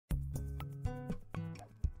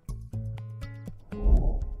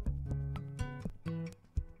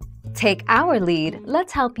Take our lead,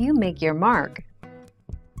 let's help you make your mark.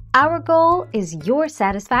 Our goal is your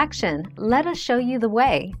satisfaction. Let us show you the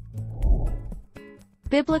way.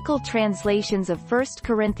 Biblical translations of 1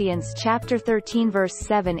 Corinthians chapter 13 verse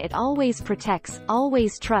 7. It always protects,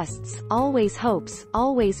 always trusts, always hopes,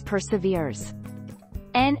 always perseveres.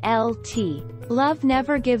 NLT. Love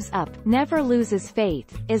never gives up, never loses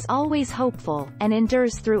faith, is always hopeful, and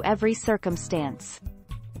endures through every circumstance.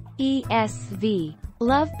 ESV.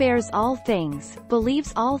 Love bears all things,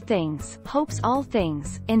 believes all things, hopes all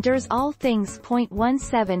things, endures all things.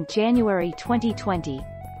 17 January 2020.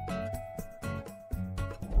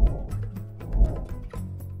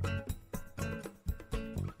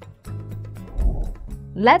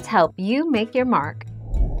 Let's help you make your mark.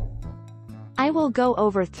 I will go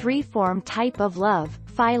over three-form type of love: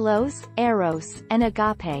 philos, eros, and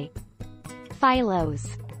agape.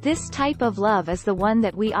 Philos. This type of love is the one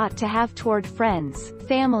that we ought to have toward friends,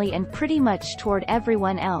 family, and pretty much toward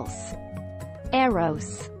everyone else.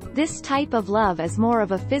 Eros. This type of love is more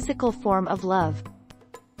of a physical form of love.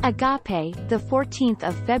 Agape, the 14th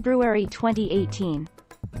of February 2018.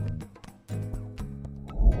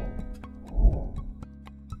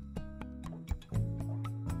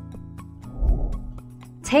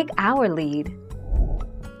 Take our lead.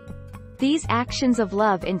 These actions of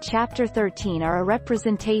love in chapter 13 are a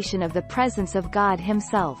representation of the presence of God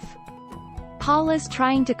Himself. Paul is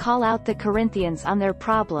trying to call out the Corinthians on their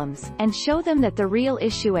problems, and show them that the real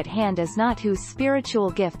issue at hand is not whose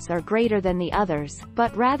spiritual gifts are greater than the others,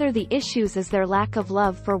 but rather the issues is their lack of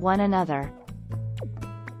love for one another.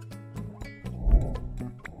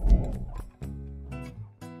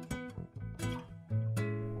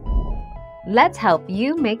 Let's help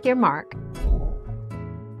you make your mark.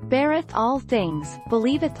 Beareth all things,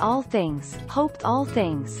 believeth all things, hopeth all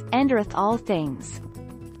things, endureth all things.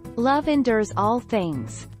 Love endures all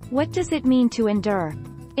things. What does it mean to endure?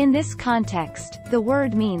 In this context, the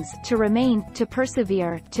word means to remain, to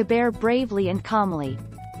persevere, to bear bravely and calmly.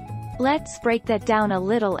 Let's break that down a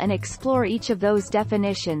little and explore each of those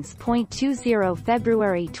definitions. 20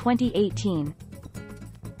 February 2018.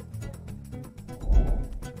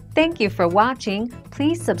 Thank you for watching.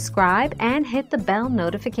 Please subscribe and hit the bell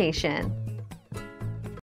notification.